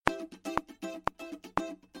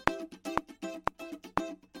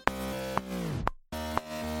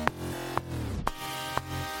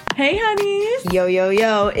Hey, honeys. Yo, yo,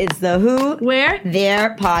 yo, it's the Who, Where,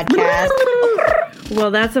 Their podcast.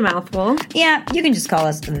 Well, that's a mouthful. Yeah, you can just call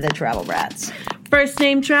us the Travel Brats. First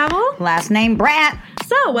name travel. Last name Brat.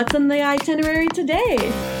 So, what's on the itinerary today?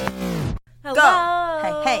 Hello.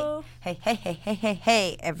 Go.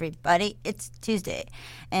 Hey, everybody. It's Tuesday,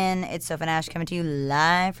 and it's Soph and Ash coming to you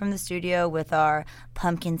live from the studio with our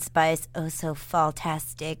pumpkin spice, oh so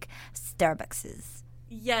fall-tastic Starbuckses.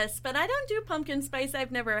 Yes, but I don't do pumpkin spice.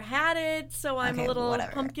 I've never had it, so I'm a little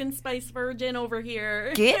pumpkin spice virgin over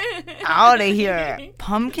here. Get out of here.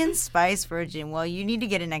 Pumpkin spice virgin. Well, you need to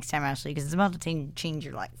get it next time, Ashley, because it's about to change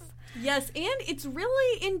your life. Yes, and it's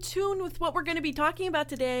really in tune with what we're going to be talking about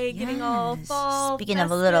today, getting all fall, Speaking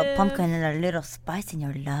festive. of a little pumpkin and a little spice in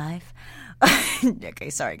your life. Okay,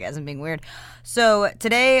 sorry, guys, I'm being weird. So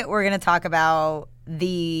today we're going to talk about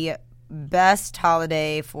the best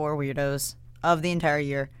holiday for weirdos of the entire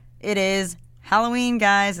year. It is Halloween,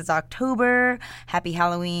 guys. It's October. Happy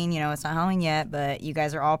Halloween. You know, it's not Halloween yet, but you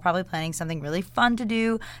guys are all probably planning something really fun to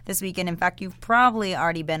do this weekend. In fact, you've probably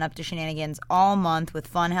already been up to shenanigans all month with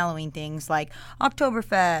fun Halloween things like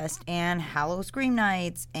Oktoberfest and Hallow Scream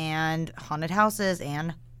Nights and haunted houses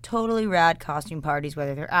and totally rad costume parties,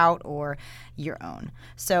 whether they're out or your own.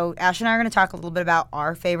 So Ash and I are going to talk a little bit about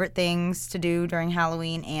our favorite things to do during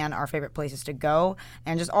Halloween and our favorite places to go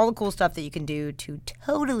and just all the cool stuff that you can do to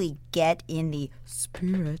totally get in the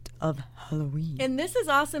spirit of Halloween. And this is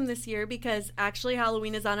awesome this year because actually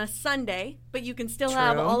Halloween is on a Sunday, but you can still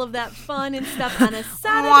have all of that fun and stuff on a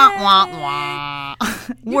Saturday. Wah, wah, wah.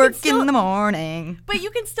 Work in the morning. But you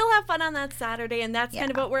can still have fun on that Saturday, and that's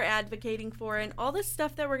kind of what we're advocating for. And all this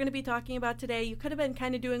stuff that we're going to be talking about today, you could have been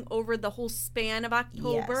kind of doing over the whole span of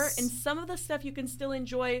October. Yes. And some of the stuff you can still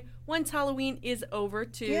enjoy once Halloween is over,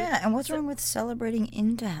 too. Yeah, and what's wrong with celebrating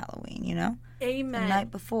into Halloween, you know? Amen. The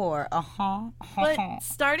night before. But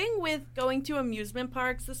starting with going to amusement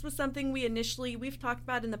parks, this was something we've talked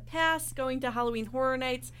about in the past, going to Halloween Horror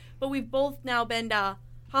Nights, but we've both now been to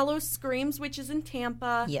Hallow Screams, which is in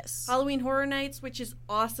Tampa. Yes. Halloween Horror Nights, which is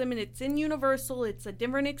awesome, and it's in Universal. It's a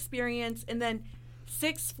different experience. And then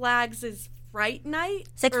Six Flags is Fright Night.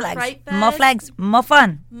 Six Flags. Fright Fest. More flags, more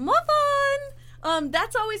fun. More fun.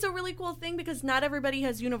 That's always a really cool thing because not everybody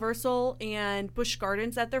has Universal and Busch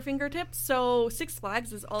Gardens at their fingertips. So Six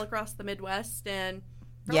Flags is all across the Midwest and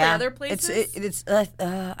probably other places. It's I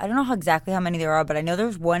don't know exactly how many there are, but I know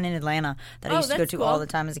there's one in Atlanta that I used to go to all the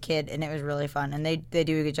time as a kid, and it was really fun. And they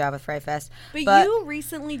do a good job with Fright Fest. But you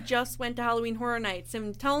recently just went to Halloween Horror Nights,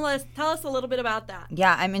 and tell us a little bit about that.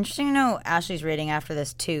 Yeah, I'm interested to know Ashley's rating after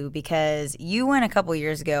this too, because you went a couple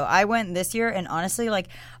years ago. I went this year, and honestly,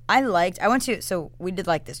 so we did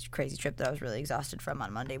like this crazy trip that I was really exhausted from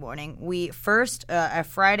on Monday morning. We first, a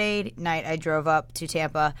Friday night, I drove up to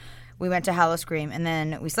Tampa. We went to Hallow Scream, and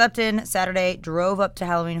then we slept in Saturday, drove up to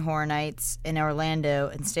Halloween Horror Nights in Orlando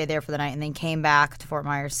and stayed there for the night, and then came back to Fort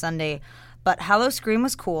Myers Sunday. But Hallow Scream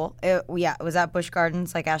was cool. It was at Busch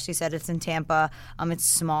Gardens. Like Ashley said, it's in Tampa. It's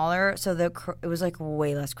smaller, so it was like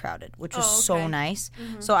way less crowded, which was so nice.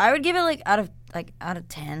 Mm-hmm. So I would give it out of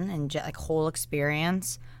 10 and like whole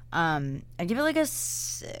experience. I'd give it like a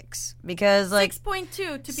 6 because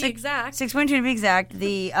 6.2 to be exact. 6.2 to be exact.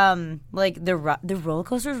 The the roller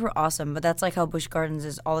coasters were awesome, but that's like how Busch Gardens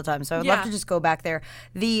is all the time. So I would love to just go back there.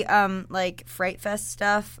 The Fright Fest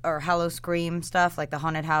stuff or Hallow Scream stuff, like the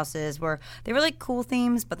haunted houses, they were like cool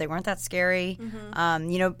themes, but they weren't that scary.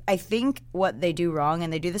 Mm-hmm. I think what they do wrong,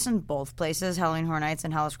 and they do this in both places, Halloween Horror Nights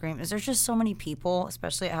and Hallow Scream, is there's just so many people,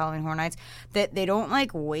 especially at Halloween Horror Nights, that they don't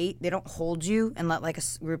wait, they don't hold you and let like a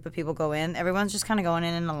group of people go in. Everyone's just kind of going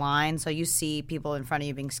in a line, so you see people in front of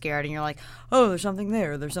you being scared, and you're like, oh, there's something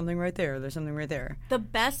there, there's something right there, there's something right there. The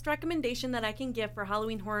best recommendation that I can give for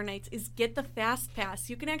Halloween Horror Nights is get the Fast Pass.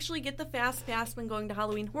 You can actually get the Fast Pass when going to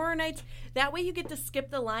Halloween Horror Nights. That way you get to skip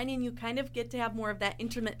the line, and you kind of get to have more of that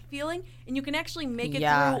intimate feeling, and you can actually make it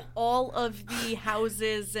through all of the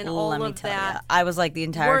houses and all of that. You, I was like the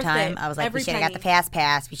entire time, I was like, we should have got the Fast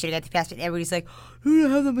Pass. We should have got the Fast Pass. Everybody's like, who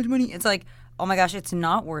doesn't have that much money? It's like, oh my gosh, it's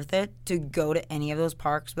not worth it to go to any of those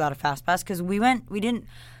parks without a Fast Pass because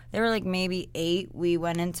there were like maybe 8. We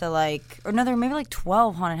went into there were maybe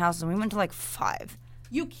 12 haunted houses, and we went to 5.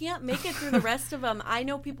 You can't make it through the rest of them. I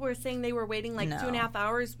know people were saying they were waiting 2.5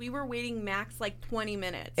 hours. We were waiting max 20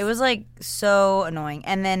 minutes. It was so annoying.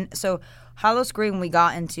 And then, so Hollow Scream we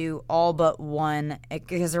got into all but one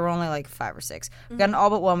because there were only like 5 or 6. We got in all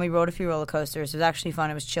but one. We rode a few roller coasters. It was actually fun.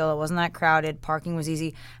 It was chill. It wasn't that crowded. Parking was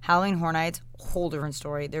easy. Halloween Horror Nights, whole different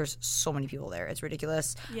story. There's so many people there. It's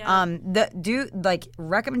ridiculous. Yeah.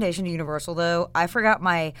 Recommendation to Universal though, I forgot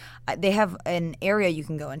they have an area you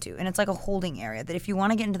can go into, and it's like a holding area that if you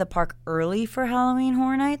want to get into the park early for Halloween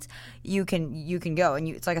Horror Nights, you can go, and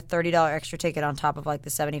it's like a $30 extra ticket on top of like the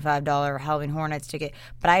 $75 Halloween Horror Nights ticket.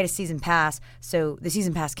 But I had a season pass, so the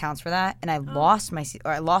season pass counts for that, and I lost my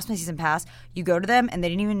season pass. You go to them, and they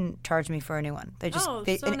didn't even charge me for a new one. They just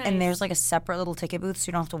nice. And there's like a separate little ticket booth, so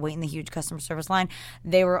you don't have to wait in the huge customer service line.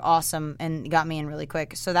 They were awesome and got me in really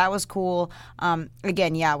quick, so that was cool.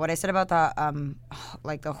 Again, yeah, what I said about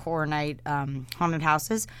the horror night haunted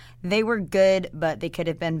houses, they were good, but they could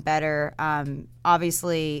have been better.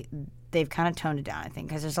 Obviously, they've kind of toned it down, I think,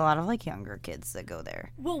 because there's a lot of like younger kids that go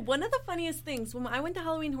there. Well, one of the funniest things when I went to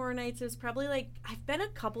Halloween Horror Nights, it was probably like, I've been a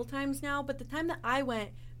couple times now, but the time that I went,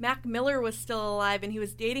 Mac Miller was still alive, and he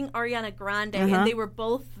was dating Ariana Grande, and they were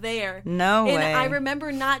both there. No way. And I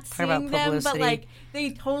remember not seeing them, but publicity. like they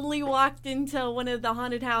totally walked into one of the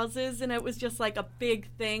haunted houses, and it was just like a big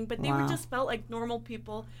thing. But they were just felt like normal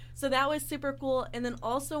people, so that was super cool. And then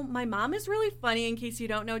also, my mom is really funny. In case you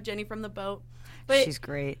don't know, Jenny from the boat. But she's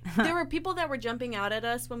great. There were people that were jumping out at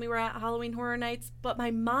us when we were at Halloween Horror Nights, but my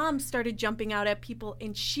mom started jumping out at people,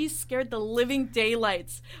 and she scared the living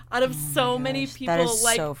daylights out of so many people. That is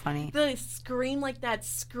like, so funny. The scream, like that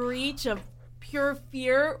screech of pure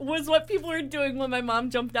fear, was what people were doing when my mom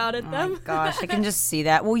jumped out at them. Oh my gosh, I can just see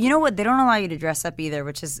that. Well, you know what? They don't allow you to dress up either,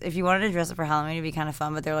 which is, if you wanted to dress up for Halloween, it'd be kind of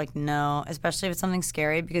fun, but they're like, no, especially if it's something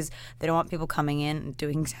scary, because they don't want people coming in and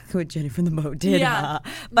doing exactly what Jenny from the boat did. Yeah,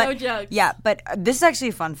 but, no jokes. Yeah, but this is actually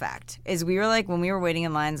a fun fact, is we were like, when we were waiting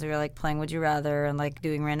in lines, we were like playing Would You Rather and like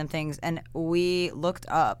doing random things, and we looked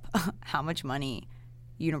up how much money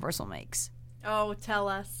Universal makes. Oh, tell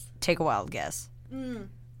us. Take a wild guess.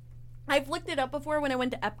 I've looked it up before when I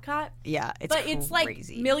went to Epcot. Yeah, it's but crazy. it's like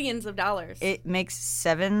millions of dollars. It makes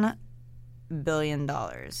 $7 billion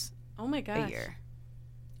oh my gosh. a year.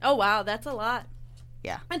 Oh wow, that's a lot.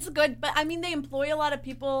 Yeah. It's good, but I mean, they employ a lot of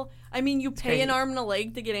people. I mean, you pay crazy. an arm and a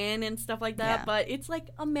leg to get in and stuff like that, Yeah. but it's like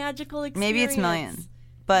a magical experience. Maybe it's million,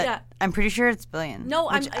 but Yeah. I'm pretty sure it's billion. No,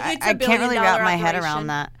 which it's I a can't really billion-dollar wrap my head operation. around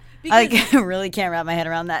that. Because- I really can't wrap my head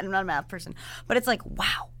around that. I'm not a math person, but it's like,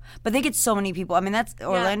 wow. But they get so many people. I mean,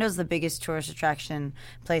 Orlando's the biggest tourist attraction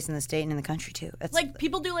place in the state and in the country too. It's like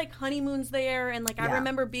people do like honeymoons there, and like I Yeah.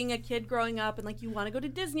 remember being a kid growing up, and like you want to go to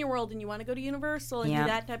Disney World and you want to go to Universal and Yeah. do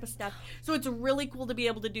that type of stuff. So it's really cool to be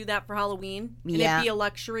able to do that for Halloween, and Yeah. it'd be a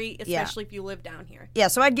luxury, especially if you live down here. Yeah,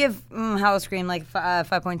 so I'd give Halloween Scream like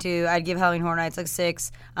 5.2. I'd give Halloween Horror Nights like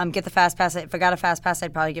 6. Get the Fast Pass. If I got a Fast Pass,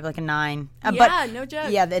 I'd probably give like a 9. Yeah, no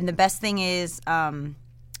joke. Yeah, and the best thing is,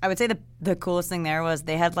 I would say the coolest thing there was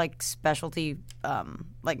they had like specialty,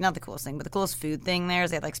 like not the coolest thing, but the coolest food thing there is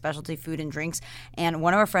they had like specialty food and drinks. And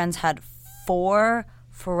one of our friends had 4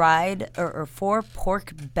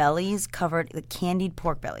 pork bellies covered, like candied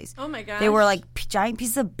pork bellies. Oh my gosh. They were like giant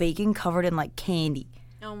pieces of bacon covered in like candy.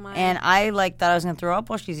 Oh my. And I like thought I was gonna throw up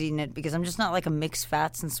while she's eating it because I'm just not like a mixed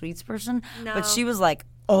fats and sweets person. No. But she was like,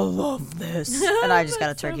 I love this. And I just got a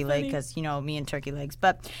That's so turkey leg funny. because, me and turkey legs.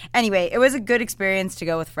 But anyway, it was a good experience to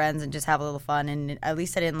go with friends and just have a little fun. And at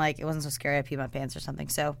least I didn't it wasn't so scary I peed my pants or something.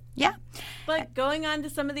 So, yeah. But going on to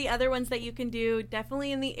some of the other ones that you can do,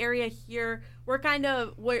 definitely in the area here,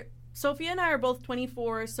 Sophia and I are both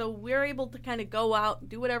 24, so we're able to kind of go out,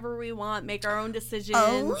 do whatever we want, make our own decisions,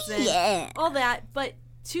 and all that. But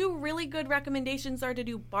 2 really good recommendations are to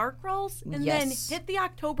do bar crawls and then hit the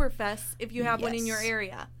Oktoberfest if you have one in your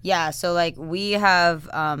area. Yeah, so like we have,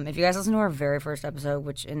 if you guys listen to our very first episode,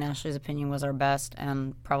 which in Ashley's opinion was our best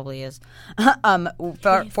and probably is,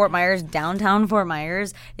 Fort Myers, downtown Fort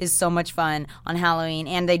Myers is so much fun on Halloween,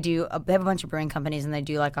 and they have a bunch of brewing companies and they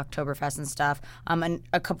do like Oktoberfest and stuff. And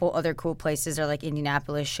a couple other cool places are like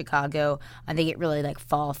Indianapolis, Chicago, and they get really like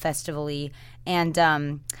fall festival-y. And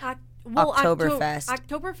Oktoberfest.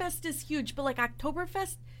 Oktoberfest is huge, but like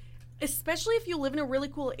Oktoberfest, especially if you live in a really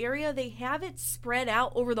cool area, they have it spread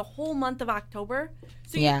out over the whole month of October.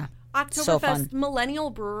 So Oktoberfest, so fun. Millennial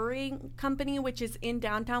Brewing Company, which is in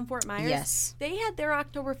downtown Fort Myers. Yes. They had their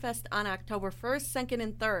Oktoberfest on October 1st, 2nd,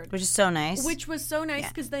 and 3rd. Which is so nice. Which was so nice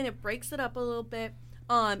because then it breaks it up a little bit.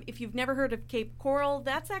 If you've never heard of Cape Coral,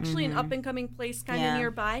 that's actually an up-and-coming place kind of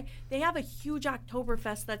nearby. They have a huge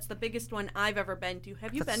Oktoberfest. That's the biggest one I've ever been to.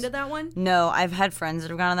 Have you been to that one? No, I've had friends that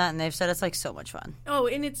have gone to that, and they've said it's like so much fun. Oh,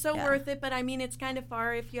 and it's so worth it, but I mean, it's kind of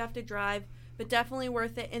far if you have to drive, but definitely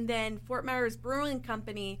worth it. And then Fort Myers Brewing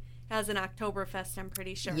Company has an Oktoberfest, I'm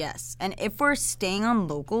pretty sure. Yes. And if we're staying on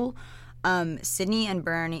local, the Sidney and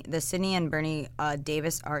Bernie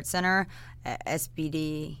Davis Art Center,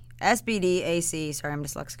 SBDAC, sorry, I'm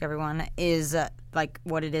dyslexic, everyone, is like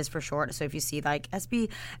what it is for short. So if you see like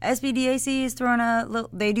SBDAC is throwing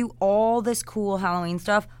they do all this cool Halloween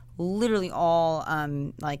stuff. Literally all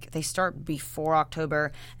like they start before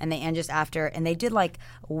October and they end just after, and they did like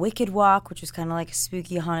Wicked Walk, which was kind of like a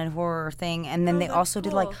spooky haunted horror thing, and then they also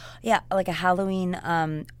did like a Halloween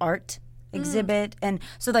art exhibit, and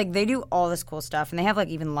so like they do all this cool stuff, and they have like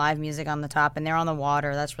even live music on the top, and they're on the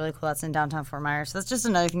water. That's really cool. That's in downtown Fort Myers, so that's just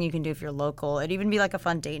another thing you can do if you're local. It'd even be like a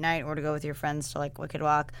fun date night or to go with your friends to like Wicked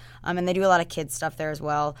Walk, and they do a lot of kids stuff there as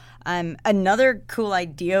well. Another cool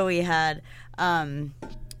idea we had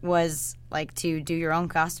was like to do your own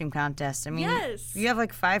costume contest. I mean, yes. You have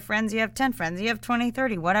like 5 friends, you have 10 friends, you have 20,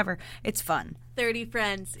 30, whatever. It's fun. 30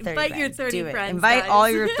 friends. Invite your 30 friends. Invite guys. all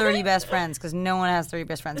your 30 best friends, because no one has 30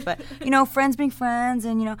 best friends. But, friends being friends,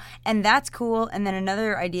 and that's cool. And then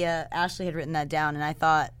another idea, Ashley had written that down, and I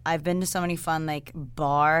thought, I've been to so many fun like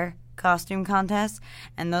bar costume contests,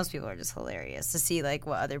 and those people are just hilarious to see like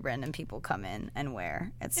what other Brendan people come in and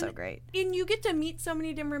wear. It's so great. And you get to meet so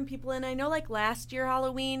many different people, and I know like last year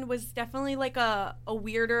Halloween was definitely like a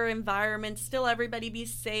weirder environment. Still, everybody be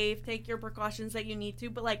safe, take your precautions that you need to,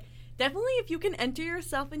 but like definitely if you can enter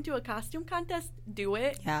yourself into a costume contest, do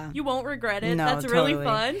it. Yeah. You won't regret it. No, That's totally. really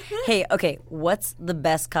fun. Hey, okay, what's the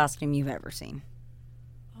best costume you've ever seen?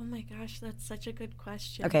 Oh my gosh, that's such a good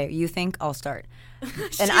question. Okay, you think I'll start.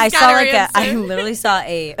 She's And I got saw her like answer. I literally saw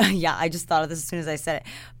I just thought of this as soon as I said it.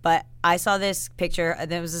 But I saw this picture, and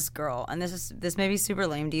there was this girl, and this may be super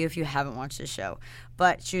lame to you if you haven't watched the show,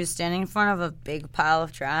 but she was standing in front of a big pile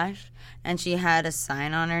of trash, and she had a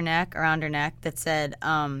sign on her neck, around her neck, that said,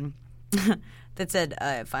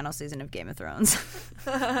 final season of Game of Thrones.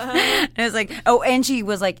 And it was like, and she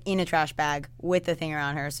was like in a trash bag with the thing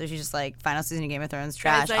around her, so she's just like, final season of Game of Thrones,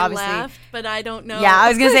 trash. Guys, I obviously laughed, but I don't know. Yeah, I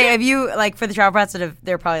was gonna say, if you like, for the travel brats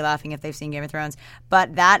they're probably laughing if they've seen Game of Thrones.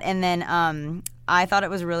 But that, and then I thought it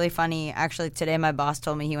was really funny. Actually, today my boss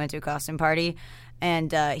told me he went to a costume party,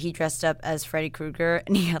 and he dressed up as Freddy Krueger,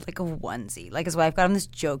 and he had like a onesie. Like his wife got him this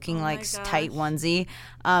joking tight onesie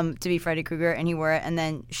to be Freddy Krueger, and he wore it. And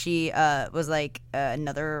then she was like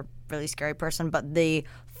another really scary person, but the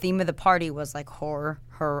theme of the party was like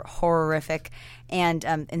horrific, and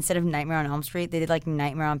instead of Nightmare on Elm Street, they did like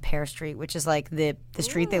Nightmare on Pear Street, which is like the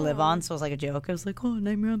street they live on. So it was like a joke. I was like, oh,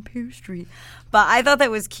 Nightmare on Pear Street. But I thought that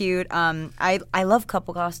was cute. I love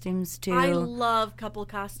couple costumes too. I love couple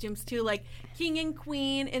costumes too, like King and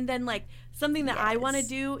Queen. And then like something that I want to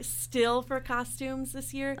do still for costumes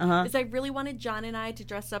this year is I really wanted John and I to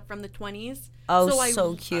dress up from the 20s. Oh,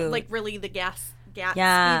 so cute. Like really the Gatsby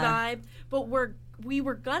vibe. But we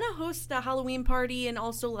were gonna host a Halloween party and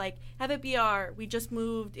also like have it be we just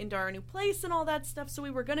moved into our new place and all that stuff, so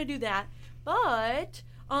we were gonna do that. But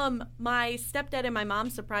my stepdad and my mom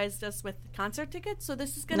surprised us with concert tickets, so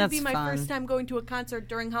this is gonna be my first time going to a concert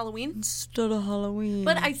during Halloween. Instead of Halloween.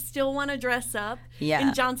 But I still want to dress up. Yeah.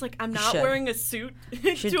 And John's like, I'm not wearing a suit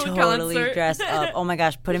to should a totally concert. dress up. Oh my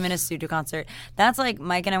gosh, put him in a suit to a concert. That's like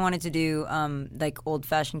Mike and I wanted to do like old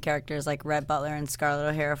fashioned characters like Rhett Butler and Scarlett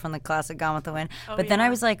O'Hara from the classic Gone with the Wind. But then I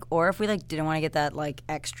was like, or if we like didn't want to get that like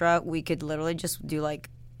extra, we could literally just do like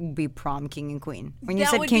be prom king and queen. When you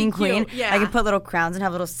said king and queen, I could put little crowns and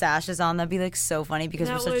have little sashes on. That'd be like so funny because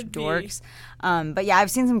we're such dorks. But yeah, I've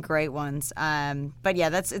seen some great ones. But yeah,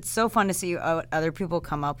 it's so fun to see what other people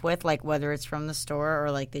come up with, like whether it's from the store or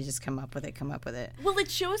like they just come up with it. Well, it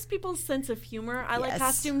shows people's sense of humor. I like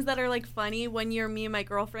costumes that are like funny. One year, me and my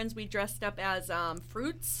girlfriends, we dressed up as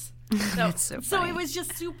fruits. So it was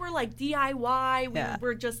just super like DIY. We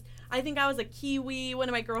were just, I think I was a kiwi. One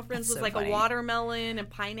of my girlfriends was like a watermelon and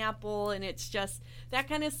pineapple, and it's just that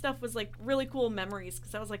kind of stuff was like really cool memories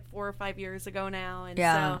because that was like 4 or 5 years ago now. And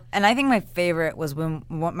and I think my favorite was when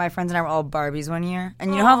my friends and I were all Barbies one year,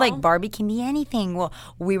 and you know how like Barbie can be anything. Well,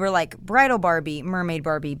 we were like bridal Barbie, mermaid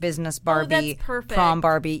Barbie, business Barbie, prom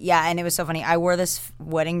Barbie. Yeah, and it was so funny. I wore this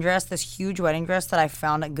huge wedding dress that I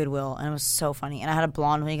found at Goodwill, and it was so funny. And I had a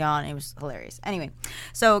blonde wig on. It was hilarious. Anyway,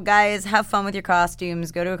 so guys, have fun with your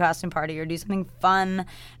costumes. Go to a costume party or do something fun.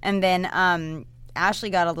 And then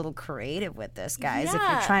Ashley got a little creative with this, guys. If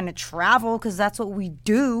you're trying to travel, because that's what we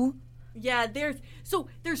do. Yeah,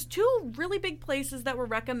 there's two really big places that were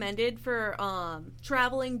recommended for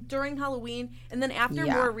traveling during Halloween, and then after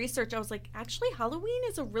more research, I was like, actually, Halloween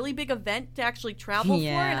is a really big event to actually travel for,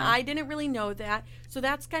 and I didn't really know that. So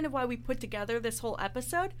that's kind of why we put together this whole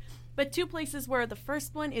episode. But two places where the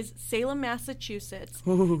first one is Salem, Massachusetts.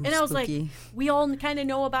 Ooh, and I was like, spooky. we all kind of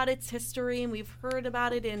know about its history, and we've heard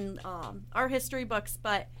about it in our history books,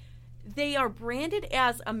 but they are branded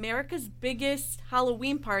as America's biggest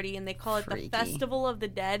Halloween party, and they call it the Festival of the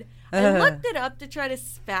Dead. I looked it up to try to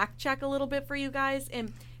fact check a little bit for you guys,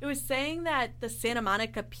 and it was saying that the Santa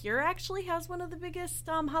Monica Pier actually has one of the biggest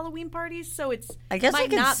Halloween parties, so it's I guess I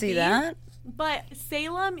can see that. But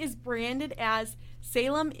Salem is branded as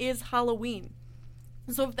Salem is Halloween.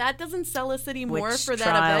 So if that doesn't sell us any more for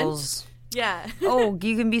that event, yeah. Oh,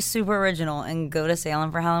 you can be super original and go to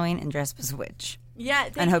Salem for Halloween and dress up as a witch. Yeah,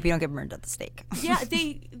 and hope you don't get burned at the stake. Yeah,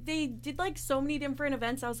 they did like so many different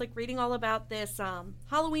events. I was like reading all about this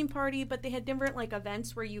Halloween party, but they had different like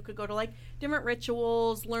events where you could go to like different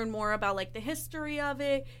rituals, learn more about like the history of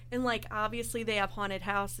it, and like obviously they have haunted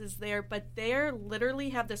houses there, but they literally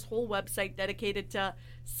have this whole website dedicated to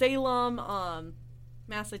Salem,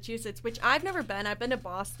 Massachusetts, which I've never been. I've been to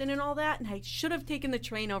Boston and all that, and I should have taken the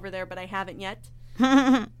train over there, but I haven't yet.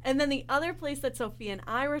 And then the other place that Sophia and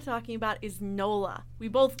I were talking about is NOLA. We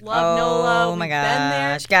both love NOLA. Oh my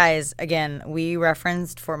gosh. Guys, again, we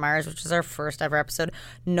referenced Fort Myers, which was our first ever episode.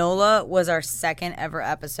 NOLA was our second ever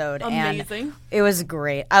episode. Amazing. And it was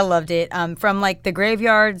great. I loved it. From like the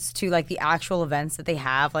graveyards to like the actual events that they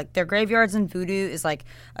have. Like their graveyards and voodoo is like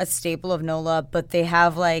a staple of NOLA, but they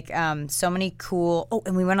have like so many cool. Oh,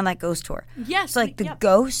 and we went on that ghost tour. Yes. So like the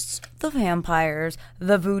ghosts, the vampires,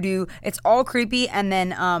 the voodoo, it's all creepy. And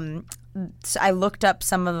then so I looked up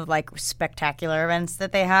some of the like spectacular events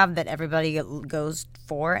that they have that everybody goes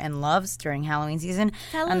for and loves during Halloween season.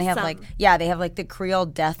 They have like they have like the Creole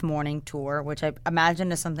Death Morning Tour, which I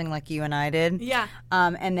imagine is something like you and I did. Yeah.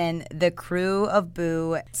 And then the Crew of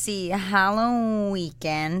Boo. See Halloween,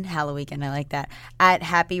 I like that. At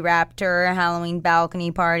Happy Raptor, Halloween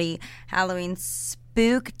Balcony Party, Halloween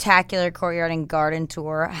Spooktacular Courtyard and Garden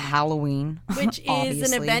Tour, Halloween. Which is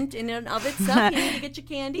an event in and of itself. You need to get your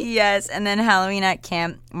candy. Yes, and then Halloween at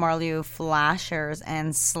Camp Marleau, flashers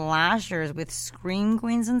and slashers with scream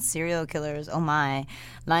queens and serial killers. Oh my.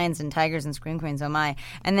 Lions and tigers and scream queens. Oh my.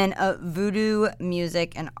 And then a voodoo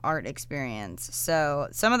music and art experience. So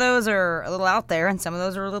some of those are a little out there and some of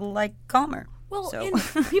those are a little like calmer. Well, and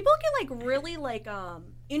people get like really like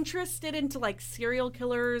interested into like serial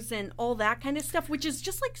killers and all that kind of stuff, which is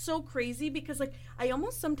just like so crazy because like I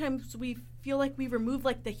almost sometimes we feel like we remove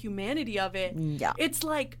like the humanity of it. Yeah. It's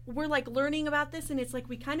like we're like learning about this and it's like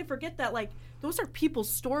we kind of forget that like those are people's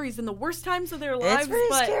stories in the worst times of their lives. It's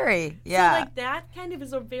pretty scary. Yeah. So like that kind of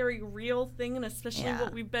is a very real thing, and especially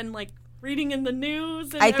what we've been like reading in the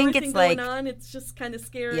news and everything going on, it's just kind of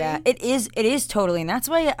scary. Yeah, it is totally, and that's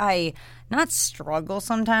why I not struggle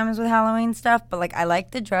sometimes with Halloween stuff, but like I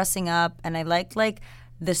like the dressing up and I like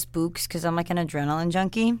the spooks because I'm like an adrenaline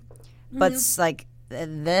junkie. But like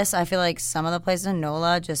this, I feel like some of the places in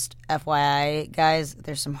NOLA, just FYI, guys,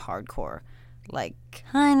 there's some hardcore, like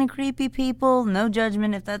kind of creepy people. No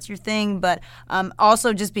judgment if that's your thing, but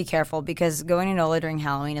also just be careful because going to NOLA during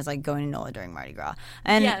Halloween is like going to NOLA during Mardi Gras.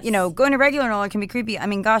 And you know, going to regular NOLA can be creepy. I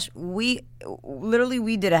mean, gosh, we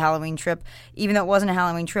did a Halloween trip, even though it wasn't a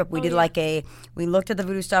Halloween trip. We did we looked at the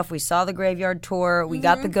voodoo stuff, we saw the graveyard tour, we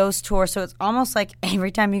got the ghost tour. So it's almost like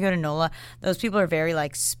every time you go to NOLA, those people are very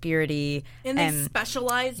like spirity and they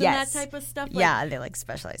specialize in that type of stuff. Like, they like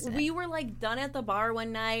specialize in it. We were like done at the bar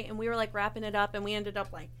one night and we were like wrapping it up and we ended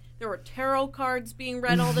up like there were tarot cards being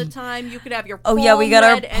read all the time. You could have your palm we got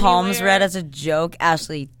our palms anywhere. read as a joke.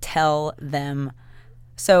 Ashley, tell them.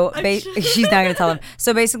 So she's not gonna tell them.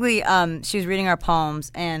 So basically, she was reading our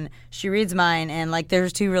palms, and she reads mine, and like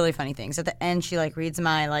there's two really funny things. At the end, she like reads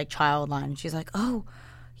my like child line, and she's like, "Oh,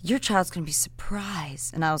 your child's gonna be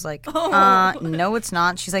surprised," and I was like, "No, it's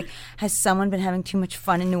not." She's like, "Has someone been having too much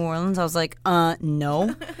fun in New Orleans?" I was like,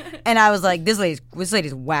 "No," and I was like, "This lady's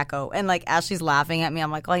wacko," and like Ashley's laughing at me.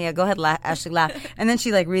 I'm like, "Oh yeah, go ahead, Ashley, laugh." And then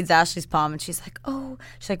she like reads Ashley's palm, and she's like, "Oh,"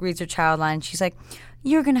 she like reads her child line. And she's like,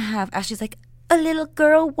 "You're gonna have," Ashley's like, "a little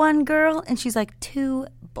girl, one girl," and she's like, "2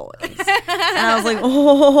 boys." And I was like,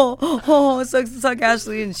 oh, suck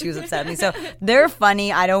Ashley, and she was upset at me. So they're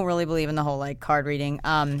funny. I don't really believe in the whole like card reading,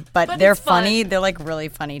 but they're funny. They're like really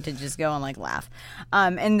funny to just go and like laugh.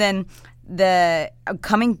 And then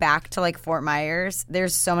coming back to like Fort Myers,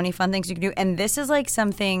 there's so many fun things you can do, and this is like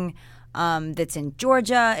something that's in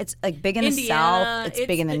Georgia. It's like big in the South. It's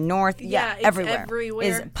big in the North. Yeah, everywhere.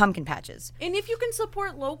 Is pumpkin patches. And if you can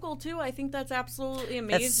support local too, I think that's absolutely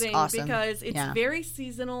amazing. That's awesome. Because it's very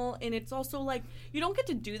seasonal, and it's also like you don't get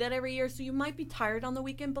to do that every year, so you might be tired on the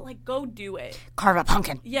weekend, but like go do it. Carve a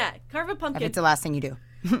pumpkin. Yeah, carve a pumpkin. If it's the last thing you do.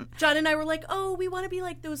 John and I were like, oh, we want to be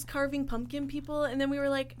like those carving pumpkin people. And then we were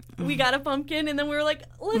like, we got a pumpkin. And then we were like,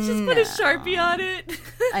 let's just put a Sharpie on it.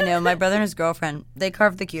 I know. My brother and his girlfriend, they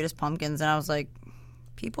carved the cutest pumpkins. And I was like,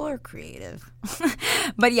 people are creative.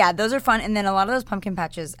 But yeah, those are fun. And then a lot of those pumpkin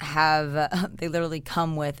patches have, they literally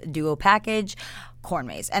come with duo package, corn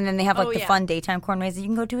maze. And then they have like the fun daytime corn maze that you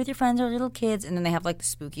can go to with your friends or little kids. And then they have like the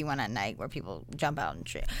spooky one at night where people jump out and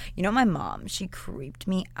shit. You know, my mom, she creeped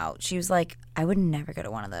me out. She was like, I would never go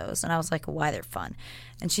to one of those. And I was like, why? They're fun.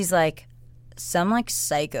 And she's like, some like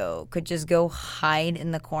psycho could just go hide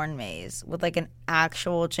in the corn maze with like an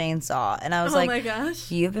actual chainsaw. And I was like, oh my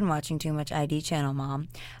gosh, you've been watching too much ID channel, Mom.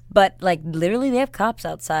 But like literally they have cops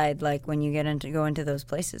outside like when you go into those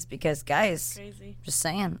places because guys, crazy. Just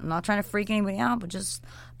saying, I'm not trying to freak anybody out, but just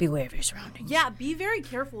beware of your surroundings. Yeah, be very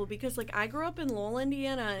careful because like I grew up in Lowell,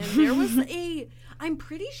 Indiana, and there was I'm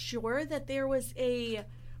pretty sure that there was a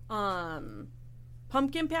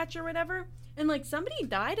pumpkin patch or whatever. And, like, somebody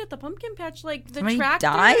died at the pumpkin patch. Like, the tractor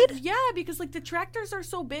died? Yeah, because, like, the tractors are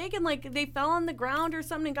so big and, like, they fell on the ground or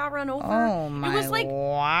something and got run over. Oh, my it was, like,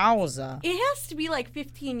 wowza. It has to be, like,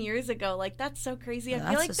 15 years ago. Like, that's so crazy. I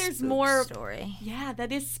feel like there's more story. Yeah,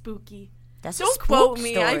 that is spooky. That's Don't a spook quote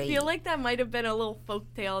me. story. I feel like that might have been a little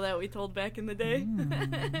folk tale that we told back in the day.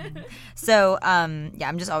 So, yeah,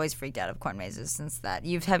 I'm just always freaked out of corn mazes since that.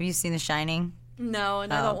 Have you seen The Shining? No,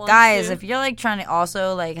 and I don't want guys, to. if you're like trying to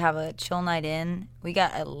also like have a chill night in, we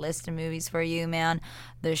got a list of movies for you, man.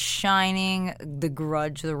 The Shining, The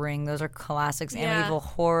Grudge, The Ring, those are classics. Amityville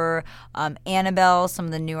Horror, Annabelle, some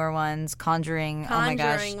of the newer ones, Conjuring. Oh my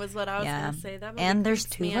gosh, Conjuring was what I was gonna say. That movie and there's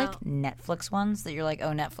creeps two me like out. Netflix ones that you're like,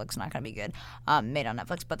 oh, Netflix not gonna be good, made on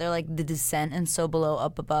Netflix, but they're like The Descent and So Below,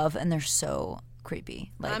 Up Above, and they're so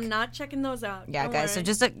creepy. Like, I'm not checking those out. Yeah, Don't guys. worry. So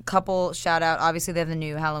just a couple shout out. Obviously, they have the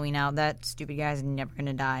new Halloween out. That stupid guy's never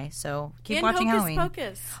gonna die. So keep and watching Hocus Halloween.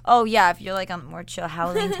 Pocus. Oh yeah, if you're like on more chill,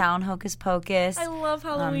 Halloween Town, Hocus Pocus. I love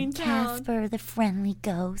Halloween Town. Casper the Friendly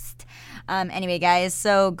Ghost. Anyway, guys,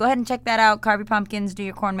 so go ahead and check that out. Carve your pumpkins, do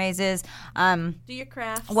your corn mazes. Do your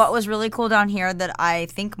crafts. What was really cool down here that I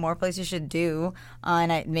think more places should do,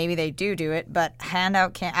 and maybe they do it, but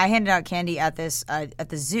I handed out candy at this at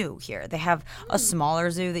the zoo here. They have a smaller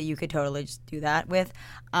zoo that you could totally just do that with,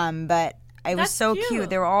 but it was so cute.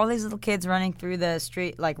 There were all these little kids running through the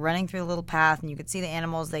street, like running through the little path, and you could see the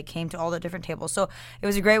animals. They came to all the different tables. So it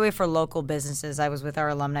was a great way for local businesses. I was with our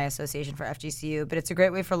alumni association for FGCU, but it's a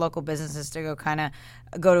great way for local businesses to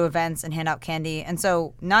go to events and hand out candy. And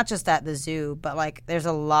so not just at the zoo, but like there's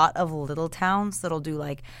a lot of little towns that'll do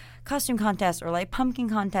like costume contests or like pumpkin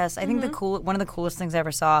contests. I think one of the coolest things I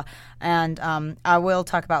ever saw, and I will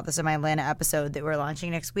talk about this in my Atlanta episode that we're launching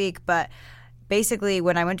next week, but basically,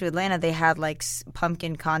 when I went to Atlanta, they had like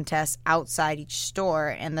pumpkin contests outside each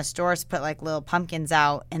store, and the stores put like little pumpkins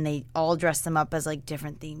out, and they all dressed them up as like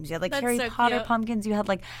different themes. You had like Harry Potter pumpkins. You had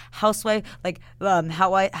like Housewives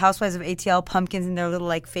of ATL pumpkins in their little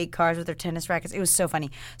like fake cars with their tennis rackets. It was so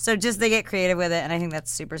funny. So just they get creative with it, and I think that's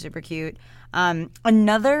super super cute.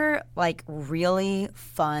 Another like really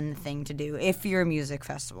fun thing to do if you're a music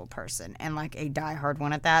festival person and like a diehard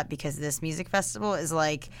one at that, because this music festival is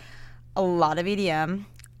like a lot of EDM,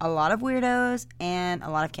 a lot of weirdos, and a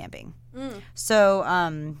lot of camping.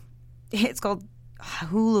 So it's called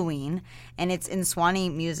Halloween, and it's in Swanee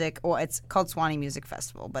Music, or it's called Swanee Music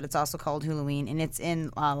Festival, but it's also called Halloween, and it's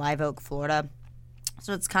in Live Oak, Florida.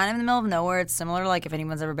 So it's kind of in the middle of nowhere. It's similar to like if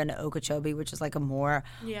anyone's ever been to Okeechobee, which is like a more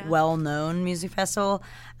well-known music festival.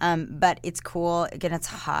 But it's cool. Again, it's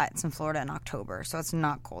hot. It's in Florida in October, so it's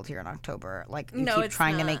not cold here in October. Like you keep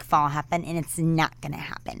trying to make fall happen, and it's not going to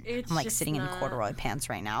happen. I'm like sitting in corduroy pants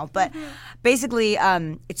right now. But basically,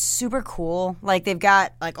 it's super cool. Like they've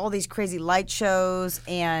got like all these crazy light shows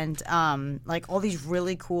and like all these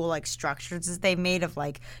really cool like structures that they've made of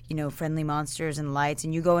like, you know, friendly monsters and lights,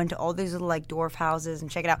 and you go into all these little like dwarf houses and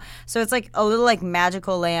check it out. So it's like a little like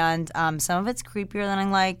magical land. Some of it's creepier than I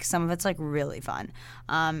like. Some of it's like really fun.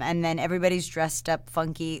 And then everybody's dressed up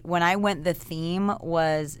funky. When I went, the theme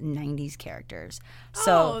was 90s characters.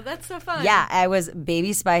 So that's so fun. Yeah, I was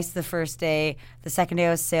Baby Spice the first day. The second day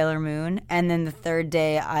I was Sailor Moon. And then the third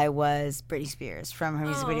day I was Britney Spears from her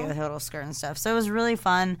music video with her little skirt and stuff. So it was really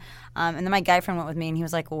fun. And then my guy friend went with me, and he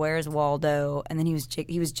was like, well, where's Waldo? And then he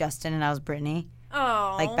was Justin and I was Brittany.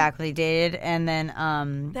 Oh. like back when they dated. And then,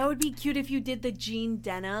 That would be cute if you did the jean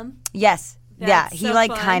denim. yes. That's he so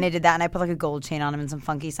like fun. kind of did that, and I put like a gold chain on him and some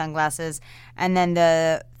funky sunglasses. And then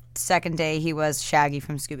the second day he was Shaggy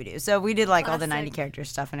from Scooby-Doo. So we did like all the 90 Classic. character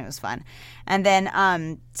stuff, and it was fun. And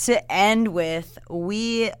then to end with,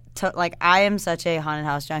 like I am such a haunted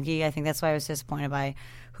house junkie. I think that's why I was disappointed by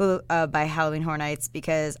Halloween Horror Nights,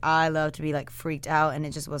 because I love to be like freaked out, and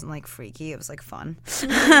it just wasn't like freaky. It was like fun.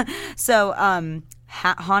 So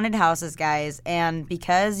haunted houses, guys, and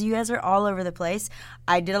because you guys are all over the place,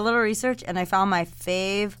 I did a little research and I found my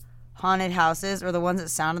fave haunted houses, or the ones that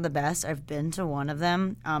sounded the best. I've been to one of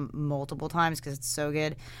them multiple times because it's so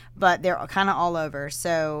good, but they're kind of all over.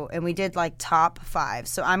 So, and we did like top 5.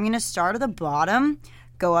 So I'm gonna start at the bottom,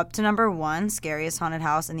 go up to number 1, scariest haunted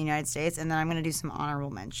house in the United States, and then I'm gonna do some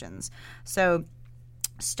honorable mentions. So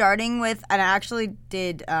starting with, and I actually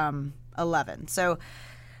did 11. So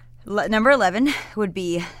number 11 would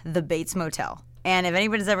be the Bates Motel. And if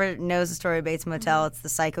anybody's ever knows the story of Bates Motel, it's the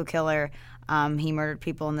psycho killer. He murdered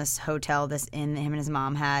people in this hotel him and his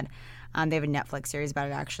mom had. They have a Netflix series about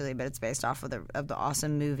it, actually, but it's based off of the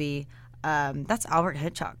awesome movie. That's Albert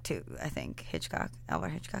Hitchcock, too, I think. Albert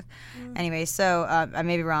Hitchcock. Anyway, so I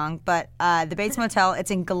may be wrong, but the Bates Motel,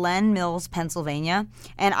 it's in Glen Mills, Pennsylvania.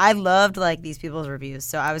 And I loved, like, these people's reviews,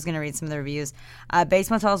 so I was going to read some of the reviews. Bates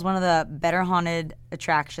Motel is one of the better haunted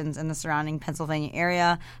attractions in the surrounding Pennsylvania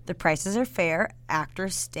area. The prices are fair,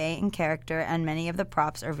 actors stay in character, and many of the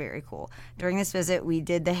props are very cool. During this visit, we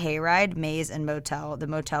did the hayride, maze, and motel. The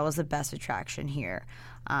motel was the best attraction here.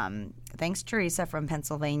 Thanks, Teresa from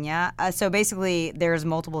Pennsylvania. So basically, there's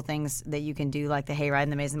multiple things that you can do, like the hayride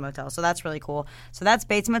and the maze and motel. So that's really cool. So that's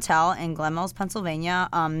Bates Motel in Glen Mills, Pennsylvania.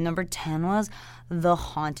 Number 10 was the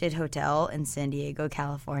Haunted Hotel in San Diego,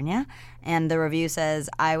 California. And the review says,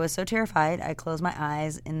 I was so terrified, I closed my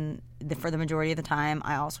eyes for the majority of the time.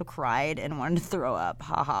 I also cried and wanted to throw up.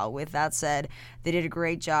 Haha. With that said, they did a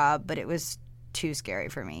great job, but it was too scary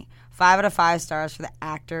for me. 5 out of 5 stars for the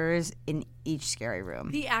actors in each scary room.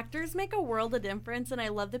 The actors make a world of difference, and I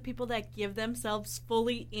love the people that give themselves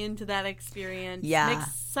fully into that experience. Yeah.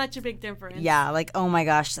 Makes such a big difference. Yeah, like, oh my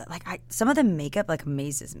gosh, like some of the makeup like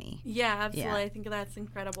amazes me. Yeah, absolutely. Yeah. I think that's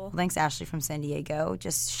incredible. Thanks, Ashley from San Diego.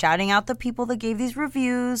 Just shouting out the people that gave these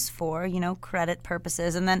reviews for, credit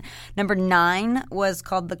purposes. And then number 9 was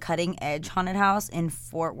called the Cutting Edge Haunted House in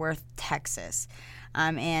Fort Worth, Texas.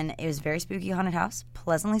 And it was a very spooky haunted house.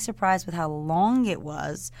 Pleasantly surprised with how long it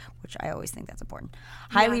was, which I always think that's important.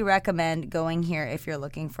 Highly recommend going here if you're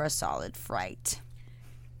looking for a solid fright.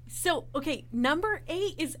 So, okay, number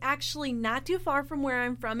 8 is actually not too far from where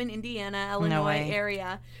I'm from in Indiana, Illinois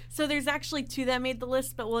area. So there's actually 2 that made the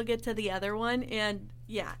list, but we'll get to the other one. And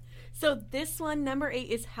yeah, so this one, number 8,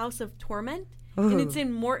 is House of Torment. Ooh. And it's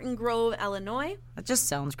in Morton Grove, Illinois. That just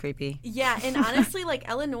sounds creepy. Yeah, and honestly, like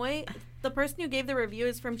Illinois, the person who gave the review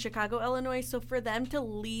is from Chicago, Illinois. So for them to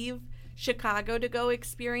leave Chicago to go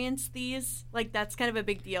experience these, like, that's kind of a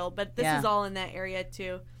big deal. But this is all in that area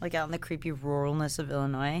too. Like out in the creepy ruralness of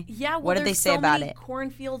Illinois. Yeah, well, what did they say about it?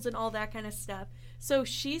 Cornfields and all that kind of stuff. So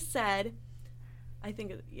she said,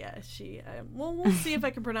 we'll see if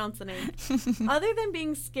I can pronounce the name. Other than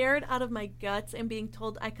being scared out of my guts and being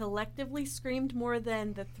told I collectively screamed more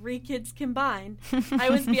than the 3 kids combined,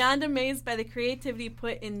 I was beyond amazed by the creativity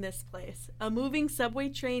put in this place. A moving subway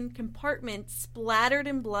train compartment splattered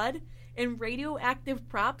in blood and radioactive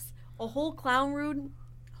props, a whole clown room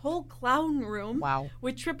Wow.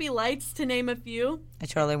 with trippy lights, to name a few. I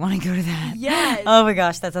totally want to go to that. Yes. Oh my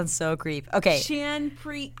gosh, that sounds so creep. Okay. Chan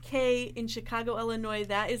Preet K in Chicago, Illinois.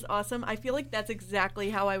 That is awesome. I feel like that's exactly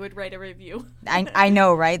how I would write a review. I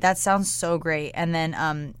know, right? That sounds so great. And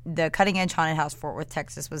then the Cutting Edge Haunted House, Fort Worth,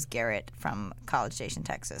 Texas, was Garrett from College Station,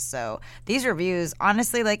 Texas. So these reviews,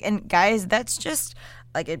 honestly, like, and guys, that's just,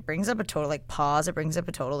 like, it brings up a total, like, pause. It brings up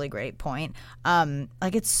a totally great point.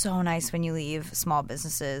 Like, it's so nice when you leave small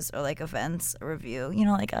businesses or, like, events a review,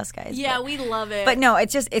 like us guys. Yeah, we love it. But no,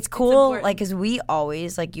 it's cool, It's like, because we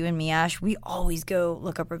always, like, you and me, Ash, we always go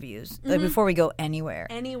look up reviews, like, before we go anywhere.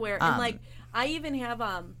 Anywhere. And, like, I even have,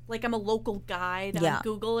 like, I'm a local guide Yeah. on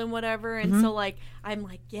Google and whatever. And so, like, I'm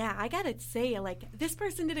like, yeah, I got to say, like, this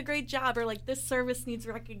person did a great job, or, like, this service needs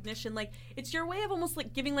recognition. Like, it's your way of almost,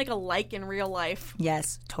 like, giving, like, a like in real life.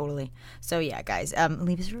 Yes, totally. So, yeah, guys,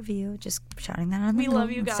 leave us a review. Just shouting that on the We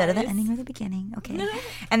love you instead of the guys. ending or the beginning, okay?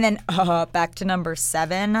 And then back to number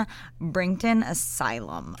 7, Brington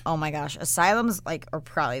Asylum. Oh, my gosh. Asylums, like, are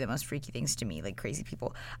probably the most freaky things to me, like, crazy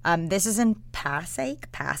people. This is in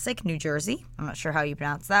Passaic, New Jersey. I'm not sure how you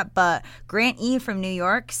pronounce that, but Grant E. from New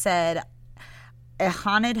York said, I'm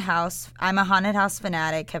a haunted house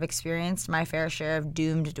fanatic, have experienced my fair share of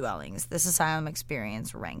doomed dwellings. This asylum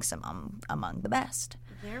experience ranks among the best.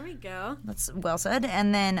 There we go. That's well said.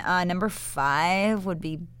 And then number 5 would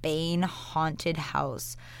be Bane Haunted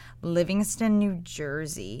House, Livingston, New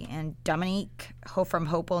Jersey. And Dominique from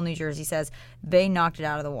Hopewell, New Jersey says, Bane knocked it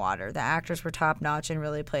out of the water. The actors were top-notch and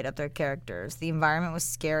really played up their characters. The environment was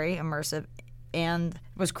scary, immersive, and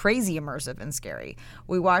was crazy immersive and scary.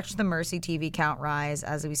 We watched the Mercy TV count rise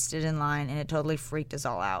as we stood in line, and it totally freaked us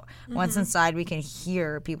all out. Once inside, we can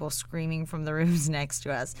hear people screaming from the rooms next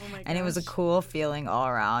to us, and it was a cool feeling all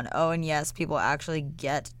around. Oh, and yes, people actually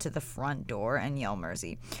get to the front door and yell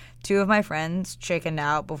Mercy. 2 of my friends chickened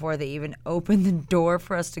out before they even opened the door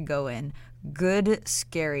for us to go in. Good,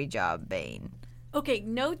 scary job, Bane. Okay,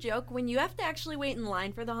 no joke. When you have to actually wait in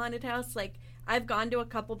line for the haunted house, like, I've gone to a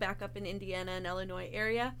couple back up in Indiana and Illinois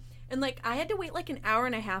area, and, like, I had to wait, like, an hour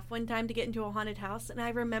and a half one time to get into a haunted house, and I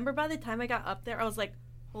remember by the time I got up there, I was like,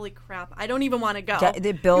 holy crap, I don't even want to go. Yeah,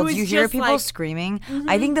 it builds. You hear people screaming.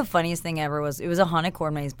 I think the funniest thing ever was, it was a haunted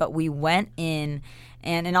corn maze, but we went in,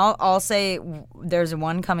 and I'll say there's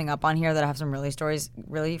one coming up on here that I have some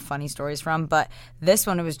really funny stories from, but this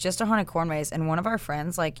one, it was just a haunted corn maze, and one of our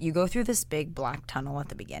friends, like, you go through this big black tunnel at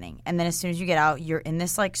the beginning, and then as soon as you get out, you're in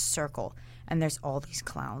this, like, circle, and there's all these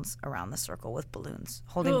clowns around the circle with balloons,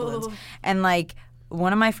 holding balloons. And, like,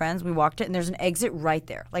 one of my friends, we walked it, and there's an exit right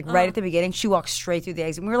there. Like, right at the beginning. She walked straight through the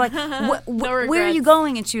exit. And we were like, where are you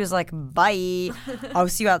going? And she was like, bye. I'll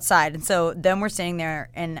see you outside. And so then we're sitting there,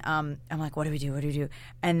 and I'm like, what do we do?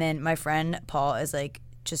 And then my friend, Paul, is like,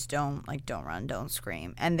 just don't run, don't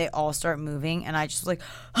scream. And they all start moving, and I just was like,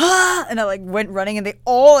 ah! And I, like, went running, and they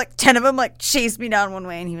all, like, 10 of them, like, chased me down one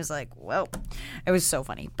way, and he was like, well, it was so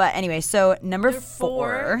funny. But anyway, so number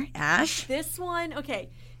 4, Ash. This one,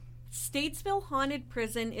 okay. Statesville Haunted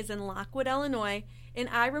Prison is in Lockwood, Illinois, and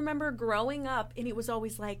I remember growing up, and it was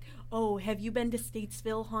always like, oh, have you been to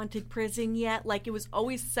Statesville Haunted Prison yet? Like, it was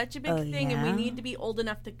always such a big thing, and we need to be old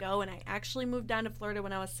enough to go, and I actually moved down to Florida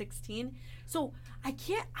when I was 16, so I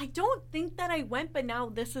don't think that I went, but now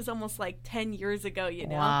this is almost like 10 years ago, you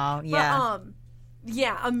know? Wow, yeah. But,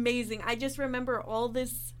 yeah, amazing. I just remember all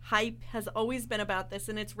this hype has always been about this,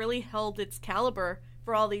 and it's really held its caliber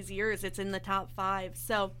for all these years. It's in the top 5,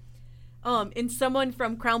 so... and someone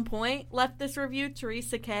from Crown Point left this review,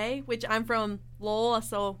 Teresa K, which I'm from Lowell,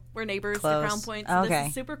 so we're neighbors to Crown Point, so this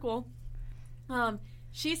is super cool.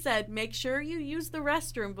 She said, make sure you use the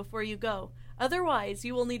restroom before you go. Otherwise,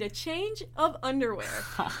 you will need a change of underwear.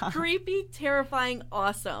 Creepy, terrifying,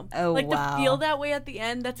 awesome. Oh, like, wow. to feel that way at the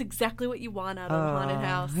end, that's exactly what you want out of a haunted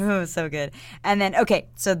house. Oh, so good. And then, okay,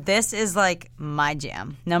 so this is, like, my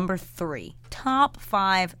jam. Number 3. Top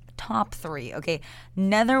 3. Okay,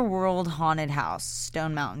 Netherworld Haunted House,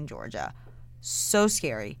 Stone Mountain, Georgia. So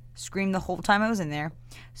scary. Screamed the whole time I was in there.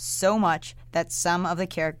 So much that some of the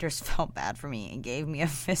characters felt bad for me and gave me a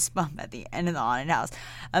fist bump at the end of the haunted house.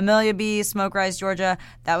 Amelia B., Smoke Rise, Georgia.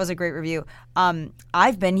 That was a great review.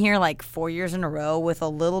 I've been here like 4 years in a row with a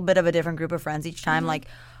little bit of a different group of friends each time. Like,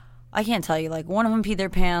 I can't tell you, like, one of them peed their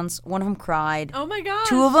pants, one of them cried. Oh my gosh.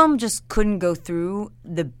 2 of them just couldn't go through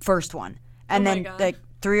the first one. And then, like,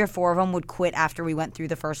 3 or 4 of them would quit after we went through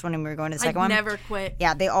the first one and we were going to the second one. I never quit.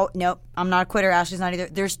 Yeah, nope, I'm not a quitter. Ashley's not either.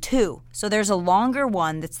 There's 2. So there's a longer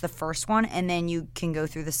one that's the first one, and then you can go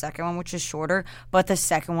through the second one, which is shorter, but the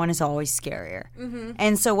second one is always scarier. Mm-hmm.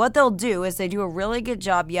 And so what they'll do is they do a really good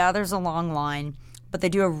job. Yeah, there's a long line, but they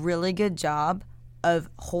do a really good job of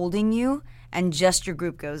holding you, and just your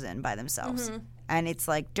group goes in by themselves. Mm-hmm. And it's,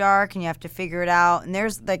 like, dark, and you have to figure it out. And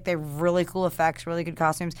there's, like, they're really cool effects, really good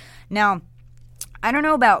costumes. Now, I don't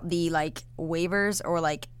know about the, like, waivers or,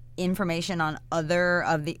 like, information on other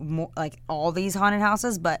of the, like, all these haunted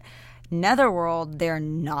houses, but Netherworld, they're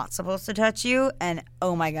not supposed to touch you. And,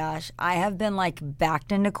 oh, my gosh, I have been, like,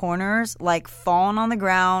 backed into corners, like, fallen on the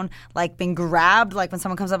ground, like, been grabbed, like, when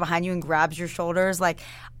someone comes up behind you and grabs your shoulders. Like,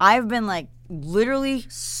 I've been, like, literally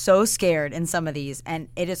so scared in some of these, and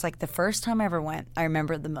it is like the first time I ever went, I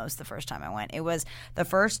remember it the most the first time I went. It was the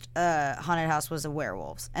first haunted house was a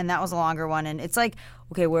werewolves, and that was a longer one, and it's like,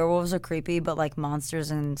 okay, werewolves are creepy, but like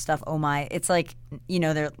monsters and stuff, oh my, it's like, you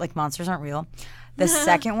know, they're like, monsters aren't real. The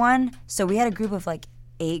second one, so we had a group of like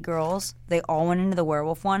 8 girls, they all went into the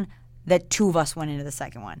werewolf one, that 2 of us went into the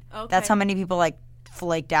second one. Okay. That's how many people like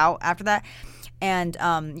flaked out after that. And,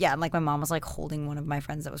 yeah, like my mom was, like, holding one of my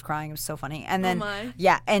friends that was crying. It was so funny. And then,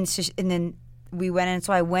 yeah, and then we went in.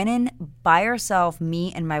 So I went in by herself,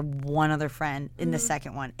 me and my one other friend in the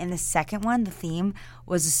second one. In the second one, the theme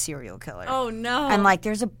was a serial killer. Oh, no. And, like,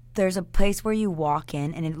 there's a there's a place where you walk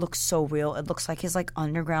in and it looks so real. It looks like his like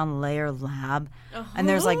underground layer lab. And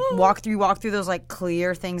there's like walk through those like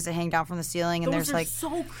clear things that hang down from the ceiling, and Those there's are like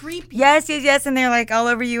so creepy. yes, and they're like all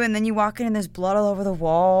over you, and then you walk in and there's blood all over the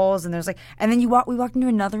walls, and there's like, and then we walked into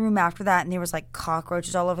another room after that, and there was like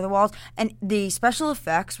cockroaches all over the walls, and the special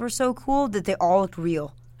effects were so cool that they all looked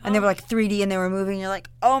real. And they were like 3D and they were moving. And you're like,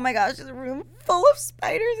 oh my gosh, there's a room full of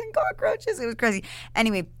spiders and cockroaches. It was crazy.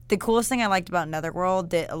 Anyway, the coolest thing I liked about Netherworld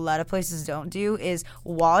that a lot of places don't do is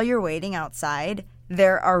while you're waiting outside,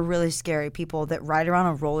 there are really scary people that ride around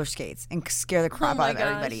on roller skates and scare the crap out of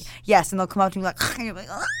everybody. Yes, and they'll come up to me like, and you're like,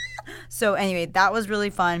 ah. So anyway, that was really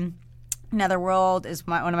fun. Netherworld is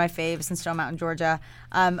one of my faves in Stone Mountain, Georgia.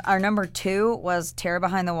 Our number 2 was Terror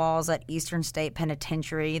Behind the Walls at Eastern State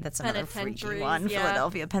Penitentiary. That's another freaky one, yeah.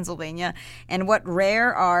 Philadelphia, Pennsylvania. And what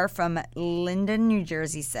Rare R from Linden, New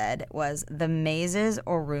Jersey said was the mazes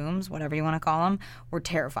or rooms, whatever you want to call them, were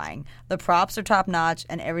terrifying. The props are top notch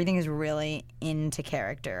and everything is really into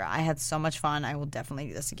character. I had so much fun. I will definitely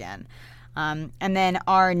do this again. And then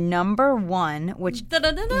our number 1, which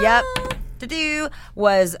yep.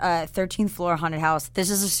 Was 13th Floor Haunted House. This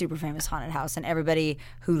is a super famous haunted house, and everybody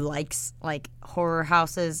who likes like horror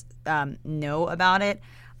houses know about it.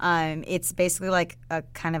 It's basically like a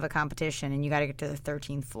kind of a competition, and you got to get to the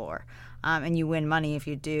 13th floor, and you win money if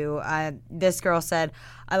you do. This girl said,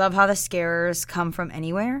 "I love how the scarers come from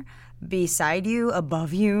anywhere. Beside you,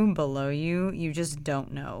 above you, below you, you just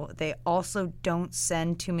don't know. They also don't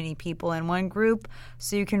send too many people in one group,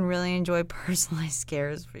 so you can really enjoy personalized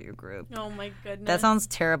scares for your group." Oh my goodness. That sounds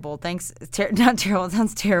terrible. Thanks. Not terrible. It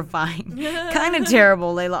sounds terrifying. Kind of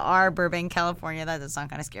terrible. Layla R., Burbank, California. That does sound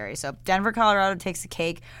kind of scary. So Denver, Colorado takes the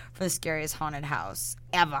cake for the scariest haunted house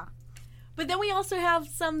ever. But then we also have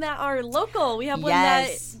some that are local. We have one that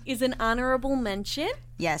is an honorable mention.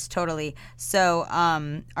 Yes, totally. So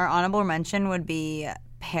our honorable mention would be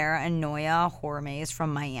Paranoia Horror Maze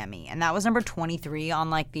from Miami. And that was number 23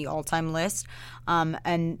 on like the all-time list.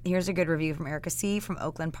 And here's a good review from Erica C. from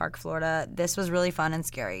Oakland Park, Florida. "This was really fun and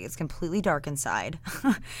scary. It's completely dark inside.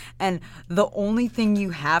 And the only thing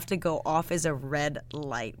you have to go off is a red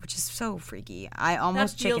light," which is so freaky. I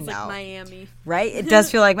almost chickened out. That feels like Miami. Right? It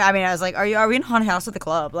does feel like, I mean, I was like, are we in haunted house at the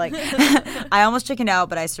club? Like, I almost chickened out,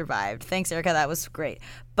 but I survived. Thanks, Erica. That was great.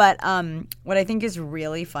 But what I think is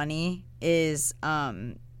really funny is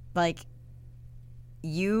like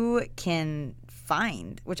you can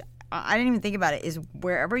find, which I didn't even think about it, is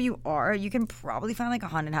wherever you are, you can probably find like a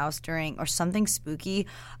haunted house during or something spooky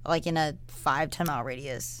like in a 5-10 mile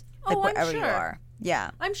radius. Like wherever you are.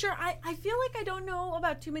 Yeah. I'm sure. I feel like I don't know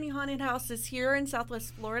about too many haunted houses here in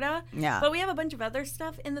Southwest Florida. Yeah. But we have a bunch of other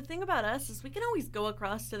stuff. And the thing about us is we can always go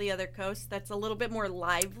across to the other coast that's a little bit more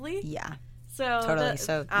lively. Yeah. So totally.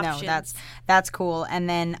 So options. No, that's cool. And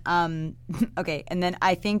then okay, and then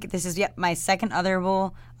I think this is my second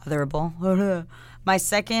my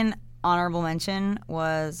second honorable mention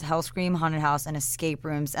was Hellscream Haunted House and Escape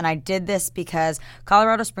Rooms. And I did this because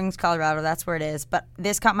Colorado Springs, Colorado, that's where it is. But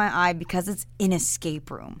this caught my eye because it's an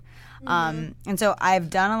escape room. And so I've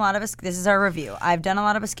done a lot of, this is our review. I've done a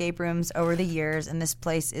lot of escape rooms over the years, and this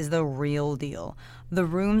place is the real deal. The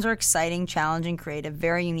rooms are exciting, challenging, creative,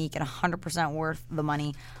 very unique, and 100% worth the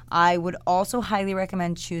money. I would also highly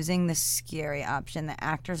recommend choosing the scary option. The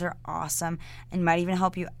actors are awesome and might even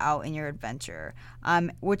help you out in your adventure,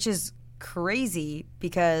 which is crazy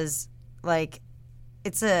because, like,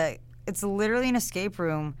 it's literally an escape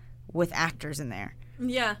room with actors in there.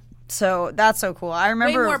 Yeah. So that's so cool. I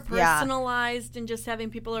remember way more personalized and just having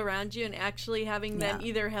people around you and actually having them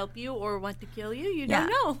either help you or want to kill you. You don't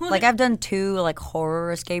know. Like I've done 2 like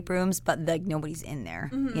horror escape rooms, but like nobody's in there,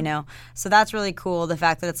 you know? So that's really cool. The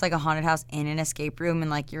fact that it's like a haunted house in an escape room and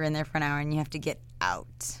like you're in there for an hour and you have to get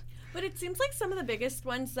out. But it seems like some of the biggest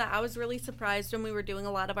ones that I was really surprised when we were doing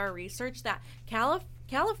a lot of our research that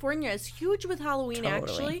California is huge with Halloween,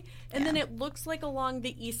 actually. And then it looks like along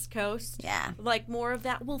the East Coast. Yeah. Like more of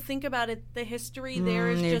that. Well, think about it. The history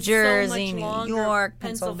there is New just Jersey, so much longer. New York,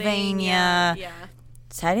 Pennsylvania. Yeah.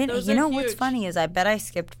 So I didn't, you know what's funny is I bet I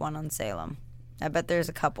skipped one on Salem. I bet there's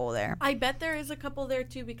a couple there. I bet there is a couple there,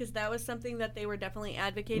 too, because that was something that they were definitely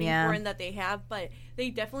advocating for and that they have. But they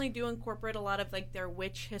definitely do incorporate a lot of, like, their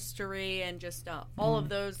witch history and just all of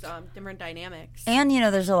those different dynamics. And, you know,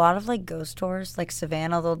 there's a lot of, like, ghost tours. Like,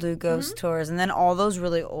 Savannah, they'll do ghost tours. And then all those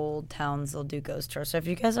really old towns, they'll do ghost tours. So if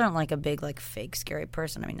you guys aren't, like, a big, like, fake scary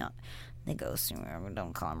person, I mean, the ghosts,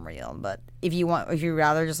 don't call them real, but if you'd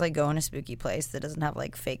rather just like go in a spooky place that doesn't have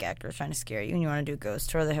like fake actors trying to scare you and you want to do a ghost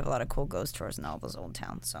tour, they have a lot of cool ghost tours in all those old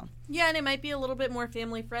towns. So yeah, and it might be a little bit more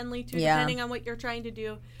family friendly too, Yeah. depending on what you're trying to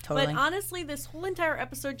do. Totally. But honestly, this whole entire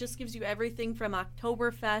episode just gives you everything from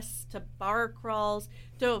Oktoberfest to bar crawls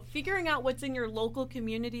to figuring out what's in your local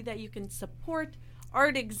community that you can support,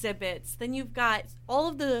 art exhibits. Then you've got all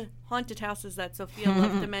of the haunted houses that Sophia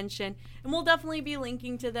loved to mention, and we'll definitely be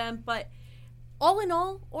linking to them. But all in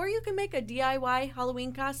all, or you can make a DIY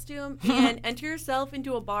Halloween costume and enter yourself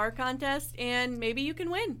into a bar contest, and maybe you can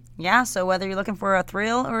win. yeah, so whether you're looking for a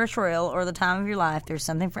thrill or a thrill or the time of your life, there's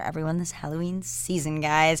something for everyone this Halloween season,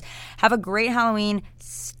 guys. Have a great Halloween.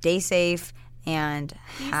 Stay safe and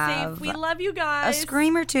Be have safe. We love you a guys.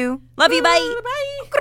 scream or two. Love you. Bye. Bye.